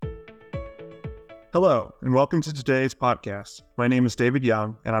Hello, and welcome to today's podcast. My name is David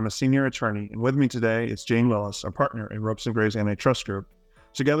Young, and I'm a senior attorney, and with me today is Jane Willis, a partner in Ropes & Gray's Antitrust Group.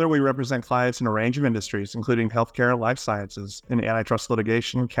 Together, we represent clients in a range of industries, including healthcare, life sciences, and antitrust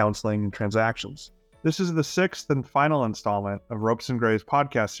litigation, counseling, and transactions. This is the sixth and final installment of Ropes & Gray's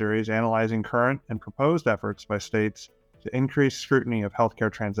podcast series analyzing current and proposed efforts by states to increase scrutiny of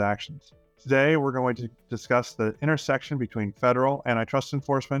healthcare transactions. Today, we're going to discuss the intersection between federal antitrust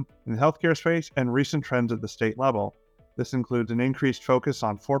enforcement in the healthcare space and recent trends at the state level. This includes an increased focus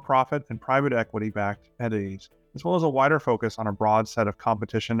on for-profit and private equity-backed entities, as well as a wider focus on a broad set of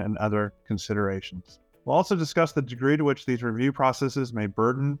competition and other considerations. We'll also discuss the degree to which these review processes may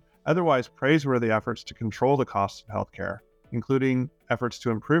burden otherwise praiseworthy efforts to control the costs of healthcare, including efforts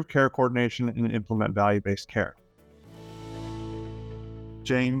to improve care coordination and implement value-based care.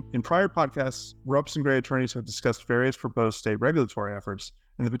 Jane, in prior podcasts, Ropes & Gray attorneys have discussed various proposed state regulatory efforts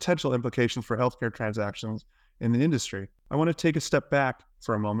and the potential implications for healthcare transactions in the industry. I want to take a step back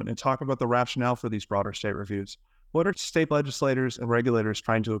for a moment and talk about the rationale for these broader state reviews. What are state legislators and regulators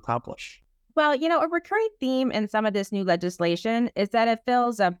trying to accomplish? Well, a recurring theme in some of this new legislation is that it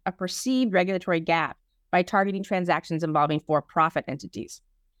fills a perceived regulatory gap by targeting transactions involving for-profit entities.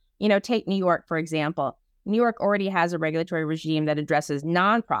 Take New York, for example. New York already has a regulatory regime that addresses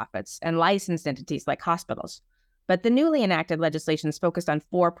nonprofits and licensed entities like hospitals. But the newly enacted legislation is focused on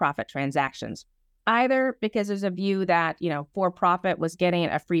for-profit transactions, either because there's a view that, for-profit was getting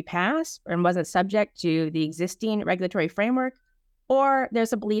a free pass and wasn't subject to the existing regulatory framework, or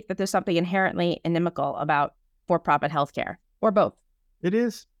there's a belief that there's something inherently inimical about for-profit healthcare, or both. It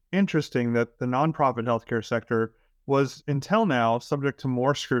is interesting that the nonprofit healthcare sector was, until now, subject to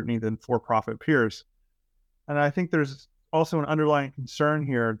more scrutiny than for-profit peers. And I think there's also an underlying concern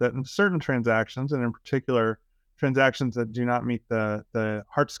here that in certain transactions, and in particular, transactions that do not meet the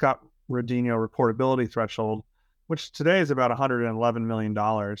Hart-Scott-Rodino reportability threshold, which today is about $111 million,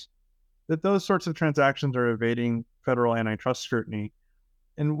 that those sorts of transactions are evading federal antitrust scrutiny.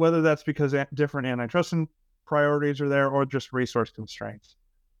 And whether that's because different antitrust priorities are there or just resource constraints.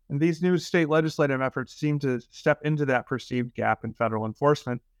 And these new state legislative efforts seem to step into that perceived gap in federal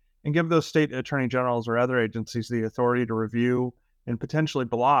enforcement and give those state attorney generals or other agencies the authority to review and potentially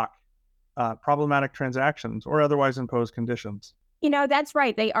block problematic transactions or otherwise impose conditions. That's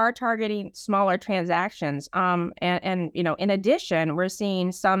right. They are targeting smaller transactions. And in addition, we're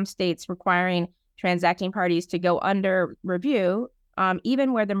seeing some states requiring transacting parties to go under review,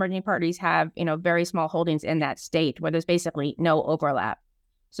 even where the merging parties have, very small holdings in that state where there's basically no overlap.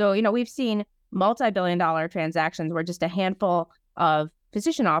 So, we've seen multi-billion-dollar transactions where just a handful of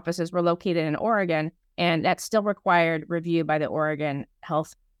physician offices were located in Oregon, and that still required review by the Oregon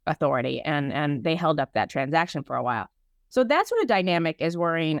Health Authority, and they held up that transaction for a while. So that sort of dynamic is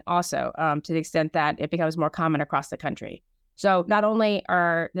worrying also, to the extent that it becomes more common across the country. So not only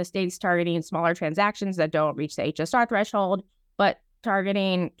are the states targeting smaller transactions that don't reach the HSR threshold, but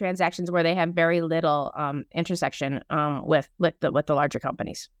targeting transactions where they have very little intersection with the larger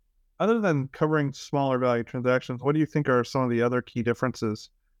companies. Other than covering smaller value transactions, what do you think are some of the other key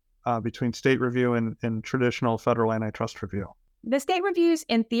differences between state review and traditional federal antitrust review? The state reviews,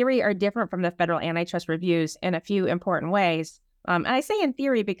 in theory, are different from the federal antitrust reviews in a few important ways. And I say in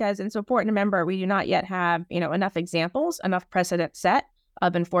theory because it's important to remember we do not yet have, enough examples, enough precedent set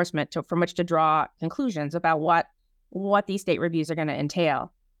of enforcement from which to draw conclusions about what these state reviews are going to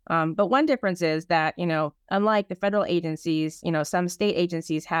entail. But one difference is that, unlike the federal agencies, some state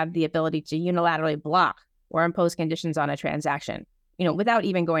agencies have the ability to unilaterally block or impose conditions on a transaction, without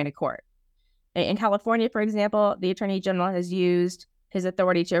even going to court. In California, for example, the Attorney General has used his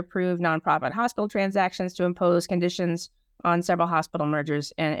authority to approve nonprofit hospital transactions to impose conditions on several hospital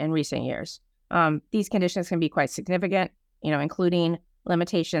mergers in recent years. These conditions can be quite significant, including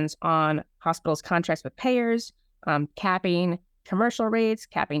limitations on hospitals' contracts with payers, capping commercial rates,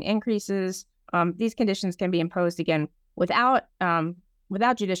 capping increases. These conditions can be imposed again without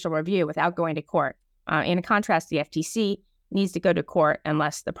judicial review, without going to court. In contrast, the FTC needs to go to court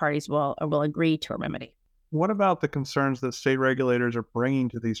unless the parties will agree to a remedy. What about the concerns that state regulators are bringing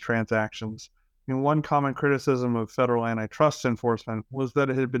to these transactions? One common criticism of federal antitrust enforcement was that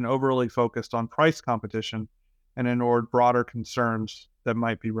it had been overly focused on price competition and ignored broader concerns that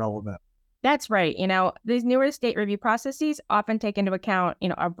might be relevant. That's right. These newer state review processes often take into account,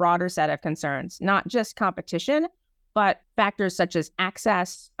 a broader set of concerns, not just competition, but factors such as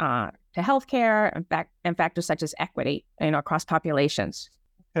access to healthcare and factors such as equity, across populations.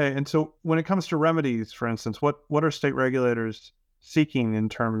 Okay, and so when it comes to remedies, for instance, what are state regulators seeking in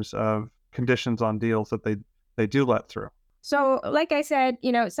terms of conditions on deals that they do let through? So, like I said,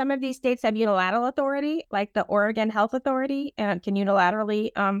 some of these states have unilateral authority, like the Oregon Health Authority, and can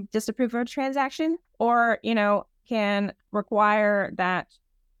unilaterally disapprove of a transaction, or can require that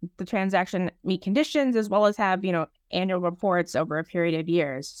the transaction meet conditions as well as have annual reports over a period of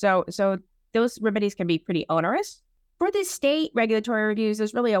years. So those remedies can be pretty onerous. For the state regulatory reviews,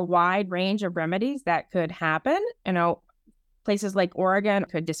 there's really a wide range of remedies that could happen. Places like Oregon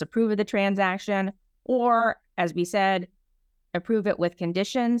could disapprove of the transaction, or, as we said, approve it with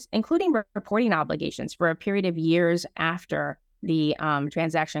conditions, including reporting obligations for a period of years after the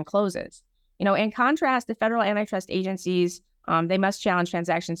transaction closes. In contrast, the federal antitrust agencies, they must challenge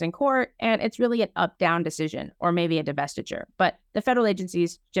transactions in court, and it's really an up-down decision or maybe a divestiture. But the federal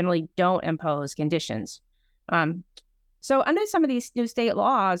agencies generally don't impose conditions. So under some of these new state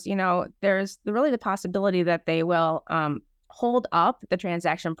laws, there's really the possibility that they will hold up the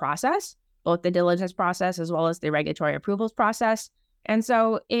transaction process, both the diligence process as well as the regulatory approvals process. And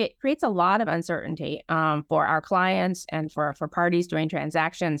so it creates a lot of uncertainty for our clients and for parties doing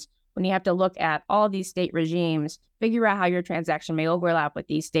transactions when you have to look at all these state regimes, figure out how your transaction may overlap with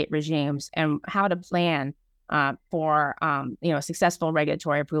these state regimes, and how to plan for successful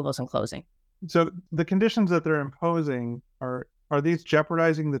regulatory approvals and closing. So the conditions that they're imposing, are these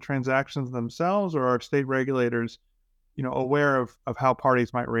jeopardizing the transactions themselves, or are state regulators aware of how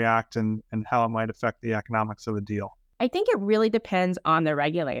parties might react and how it might affect the economics of a deal? I think it really depends on the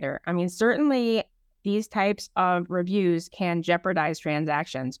regulator. I mean, certainly these types of reviews can jeopardize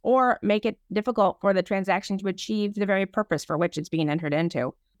transactions or make it difficult for the transaction to achieve the very purpose for which it's being entered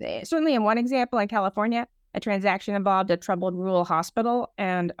into. Certainly in one example in California, a transaction involved a troubled rural hospital,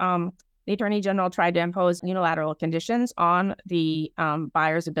 and the Attorney General tried to impose unilateral conditions on the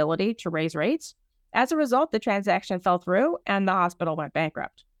buyer's ability to raise rates. As a result, the transaction fell through and the hospital went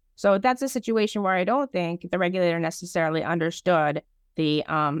bankrupt. So that's a situation where I don't think the regulator necessarily understood the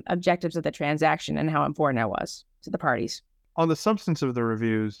objectives of the transaction and how important it was to the parties. On the substance of the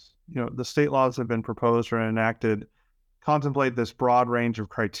reviews, the state laws that have been proposed or enacted contemplate this broad range of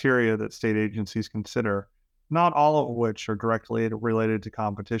criteria that state agencies consider, not all of which are directly related to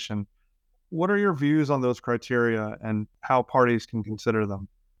competition. What are your views on those criteria and how parties can consider them?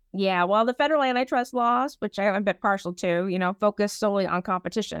 Yeah, well, the federal antitrust laws, which I'm a bit partial to, focus solely on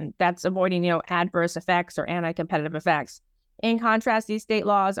competition. That's avoiding, adverse effects or anti-competitive effects. In contrast, these state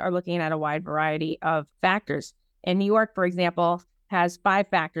laws are looking at a wide variety of factors. In New York, for example, has 5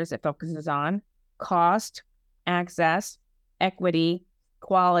 factors it focuses on: cost, access, equity,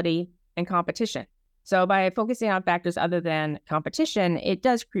 quality, and competition. So by focusing on factors other than competition, it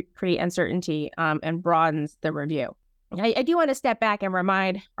does create uncertainty and broadens the review. I do want to step back and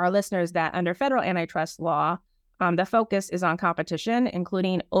remind our listeners that under federal antitrust law, the focus is on competition,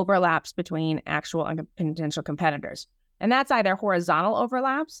 including overlaps between actual and potential competitors. And that's either horizontal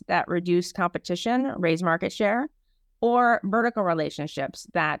overlaps that reduce competition, raise market share, or vertical relationships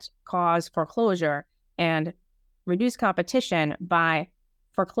that cause foreclosure and reduce competition by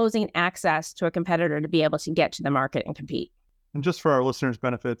foreclosing access to a competitor to be able to get to the market and compete. And just for our listeners'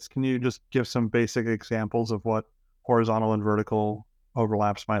 benefits, can you just give some basic examples of what horizontal and vertical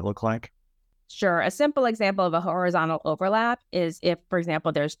overlaps might look like? Sure. A simple example of a horizontal overlap is if, for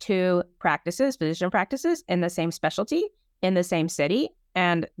example, there's 2 practices, physician practices in the same specialty in the same city,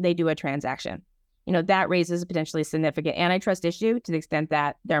 and they do a transaction. That raises a potentially significant antitrust issue to the extent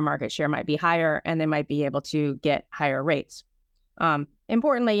that their market share might be higher and they might be able to get higher rates.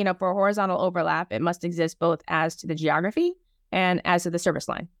 Importantly, for a horizontal overlap, it must exist both as to the geography and as to the service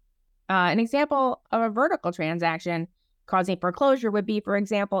line. An example of a vertical transaction causing foreclosure would be, for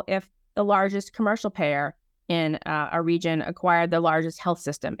example, if the largest commercial payer in a region acquired the largest health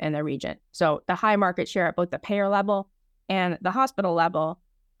system in the region. So the high market share at both the payer level and the hospital level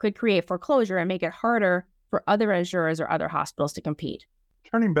could create foreclosure and make it harder for other insurers or other hospitals to compete.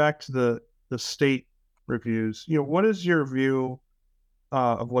 Turning back to the state reviews, what is your view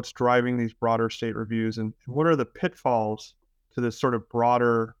of what's driving these broader state reviews, and what are the pitfalls to this sort of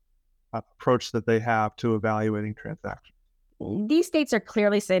broader approach that they have to evaluating transactions? These states are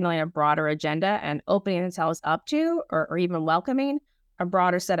clearly signaling a broader agenda and opening themselves up to, or even welcoming, a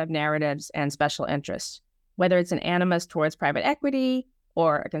broader set of narratives and special interests, whether it's an animus towards private equity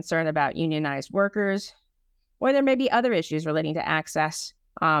or a concern about unionized workers, or there may be other issues relating to access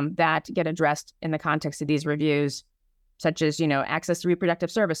that get addressed in the context of these reviews, such as, access to reproductive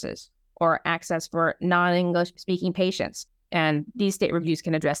services or access for non-English speaking patients. And these state reviews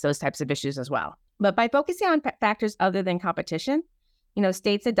can address those types of issues as well. But by focusing on factors other than competition,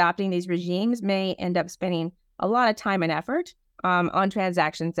 states adopting these regimes may end up spending a lot of time and effort on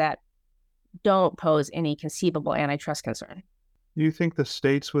transactions that don't pose any conceivable antitrust concern. Do you think the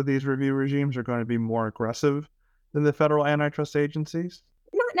states with these review regimes are going to be more aggressive than the federal antitrust agencies?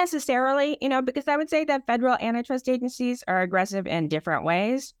 Not necessarily, because I would say that federal antitrust agencies are aggressive in different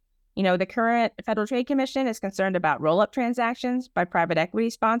ways. The current Federal Trade Commission is concerned about roll-up transactions by private equity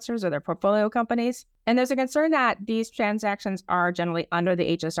sponsors or their portfolio companies. And there's a concern that these transactions are generally under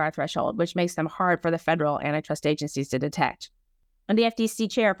the HSR threshold, which makes them hard for the federal antitrust agencies to detect. And the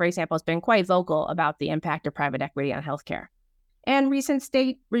FTC chair, for example, has been quite vocal about the impact of private equity on healthcare. And recent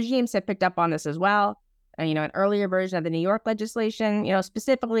state regimes have picked up on this as well. An earlier version of the New York legislation,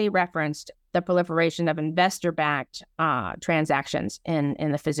 specifically referenced the proliferation of investor-backed transactions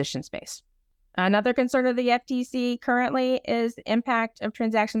in the physician space. Another concern of the FTC currently is the impact of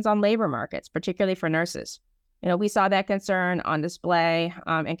transactions on labor markets, particularly for nurses. We saw that concern on display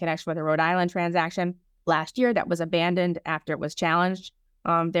in connection with the Rhode Island transaction last year that was abandoned after it was challenged.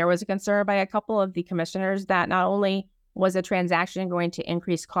 There was a concern by a couple of the commissioners that not only was a transaction going to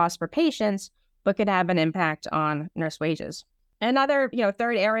increase costs for patients, but could have an impact on nurse wages. Another,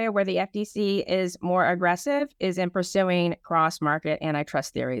 third area where the FTC is more aggressive is in pursuing cross-market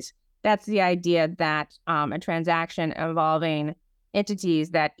antitrust theories. That's the idea that a transaction involving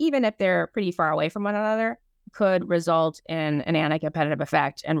entities that, even if they're pretty far away from one another, could result in an anti-competitive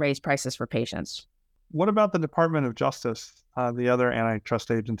effect and raise prices for patients. What about the Department of Justice, the other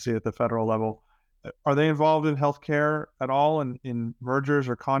antitrust agency at the federal level? Are they involved in healthcare at all in mergers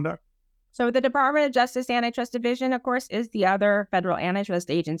or conduct? So the Department of Justice Antitrust Division, of course, is the other federal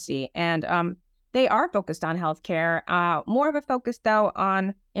antitrust agency, and they are focused on healthcare. More of a focus, though,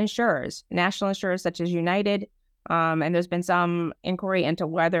 on insurers, national insurers such as United, and there's been some inquiry into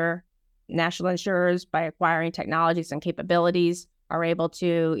whether national insurers, by acquiring technologies and capabilities, are able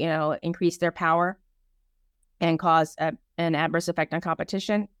to, increase their power and cause an adverse effect on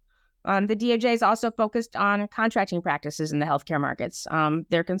competition. The DOJ is also focused on contracting practices in the healthcare markets.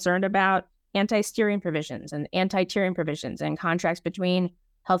 They're concerned about anti-steering provisions and anti-tiering provisions and contracts between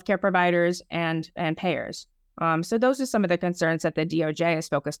healthcare providers and payers. So those are some of the concerns that the DOJ is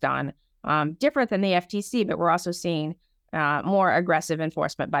focused on, different than the FTC, but we're also seeing more aggressive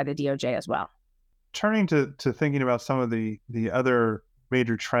enforcement by the DOJ as well. Turning to thinking about some of the other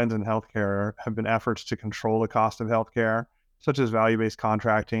major trends in healthcare have been efforts to control the cost of healthcare, such as value-based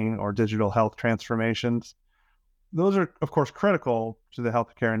contracting or digital health transformations. Those are, of course, critical to the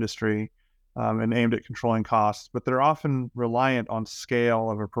healthcare industry and aimed at controlling costs, but they're often reliant on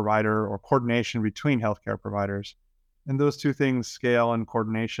scale of a provider or coordination between healthcare providers. And those two things, scale and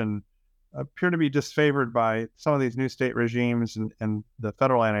coordination, appear to be disfavored by some of these new state regimes and the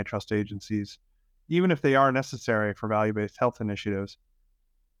federal antitrust agencies, even if they are necessary for value-based health initiatives.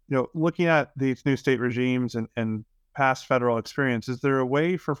 Looking at these new state regimes and past federal experience, is there a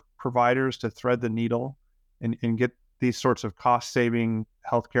way for providers to thread the needle and get these sorts of cost-saving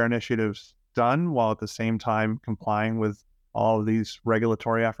healthcare initiatives done while at the same time complying with all of these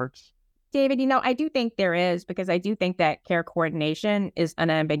regulatory efforts? David, I do think there is, because I do think that care coordination is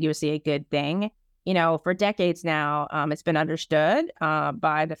unambiguously a good thing. For decades now, it's been understood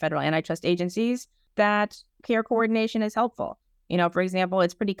by the federal antitrust agencies that care coordination is helpful. For example,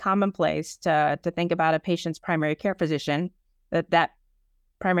 it's pretty commonplace to think about a patient's primary care physician, that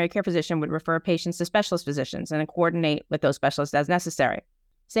primary care physician would refer patients to specialist physicians and coordinate with those specialists as necessary.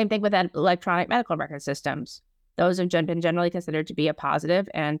 Same thing with electronic medical record systems. Those have been generally considered to be a positive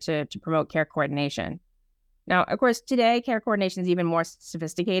and to promote care coordination. Now, of course, today, care coordination is even more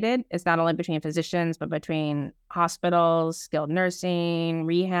sophisticated. It's not only between physicians, but between hospitals, skilled nursing,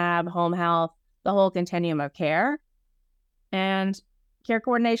 rehab, home health, the whole continuum of care. And care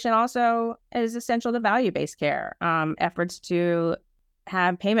coordination also is essential to value-based care, efforts to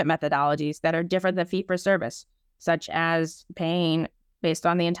have payment methodologies that are different than fee-for-service, such as paying based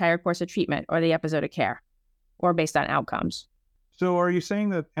on the entire course of treatment or the episode of care, or based on outcomes. So are you saying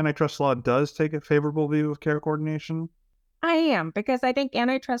that antitrust law does take a favorable view of care coordination? I am, because I think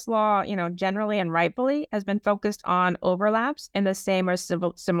antitrust law, generally and rightfully has been focused on overlaps in the same or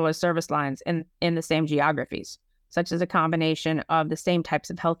similar service lines in the same geographies, such as a combination of the same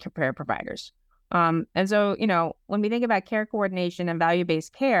types of healthcare providers. And so, when we think about care coordination and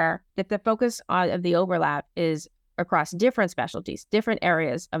value-based care, if the focus of the overlap is across different specialties, different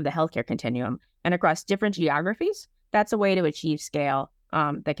areas of the healthcare continuum, and across different geographies, that's a way to achieve scale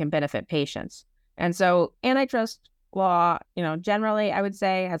that can benefit patients. And so antitrust law, generally, I would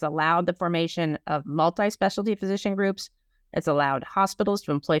say, has allowed the formation of multi-specialty physician groups. It's allowed hospitals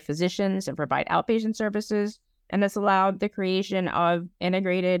to employ physicians and provide outpatient services. And it's allowed the creation of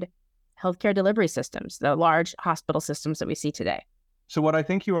integrated healthcare delivery systems, the large hospital systems that we see today. So what I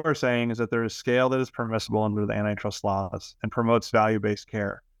think you are saying is that there is scale that is permissible under the antitrust laws and promotes value-based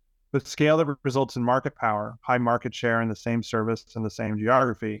care. But scale that results in market power, high market share in the same service and the same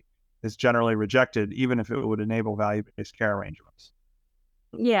geography is generally rejected, even if it would enable value-based care arrangements.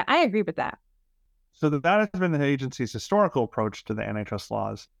 Yeah, I agree with that. So that has been the agency's historical approach to the antitrust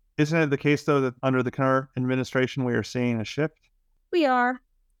laws. Isn't it the case, though, that under the current administration, we are seeing a shift? We are.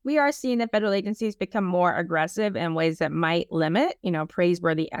 We are seeing that federal agencies become more aggressive in ways that might limit,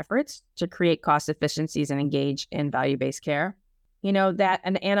 praiseworthy efforts to create cost efficiencies and engage in value-based care. That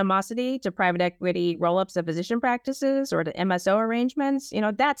an animosity to private equity roll-ups of physician practices or to MSO arrangements,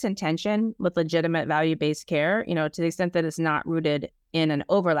 that's in tension with legitimate value-based care, to the extent that it's not rooted in an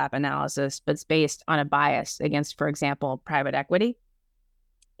overlap analysis, but it's based on a bias against, for example, private equity.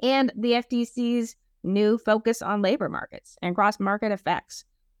 And the FTC's new focus on labor markets and cross-market effects.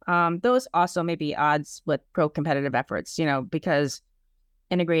 Those also may be odds with pro-competitive efforts, because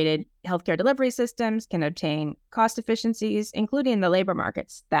integrated healthcare delivery systems can obtain cost efficiencies, including the labor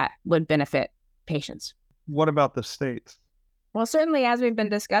markets that would benefit patients. What about the states? Well, certainly, as we've been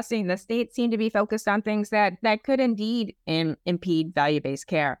discussing, the states seem to be focused on things that could indeed impede value-based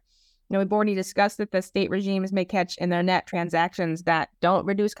care. We've already discussed that the state regimes may catch in their net transactions that don't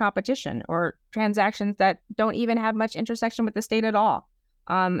reduce competition or transactions that don't even have much intersection with the state at all.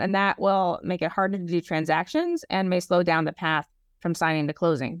 And that will make it harder to do transactions and may slow down the path from signing to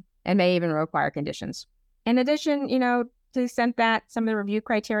closing and may even require conditions. In addition, to the extent that some of the review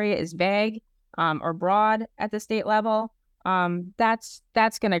criteria is vague or broad at the state level, that's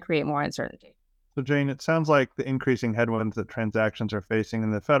going to create more uncertainty. So, Jane, it sounds like the increasing headwinds that transactions are facing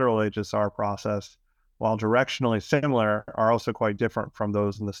in the federal HSR process, while directionally similar, are also quite different from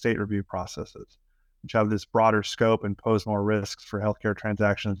those in the state review processes, which have this broader scope and pose more risks for healthcare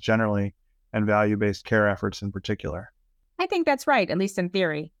transactions generally and value-based care efforts in particular. I think that's right, at least in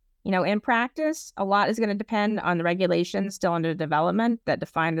theory. In practice, a lot is going to depend on the regulations still under development that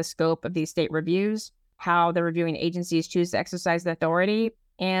define the scope of these state reviews, how the reviewing agencies choose to exercise the authority,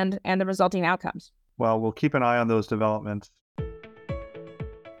 and the resulting outcomes. Well, we'll keep an eye on those developments.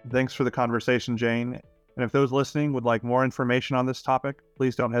 Thanks for the conversation, Jane. And if those listening would like more information on this topic,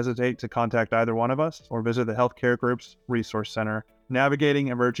 please don't hesitate to contact either one of us or visit the Healthcare Group's Resource Center, Navigating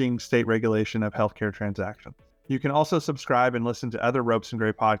Emerging State Regulation of Healthcare Transactions. You can also subscribe and listen to other Ropes and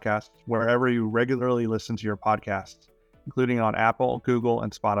Gray podcasts wherever you regularly listen to your podcasts, including on Apple, Google,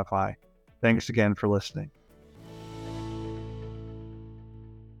 and Spotify. Thanks again for listening.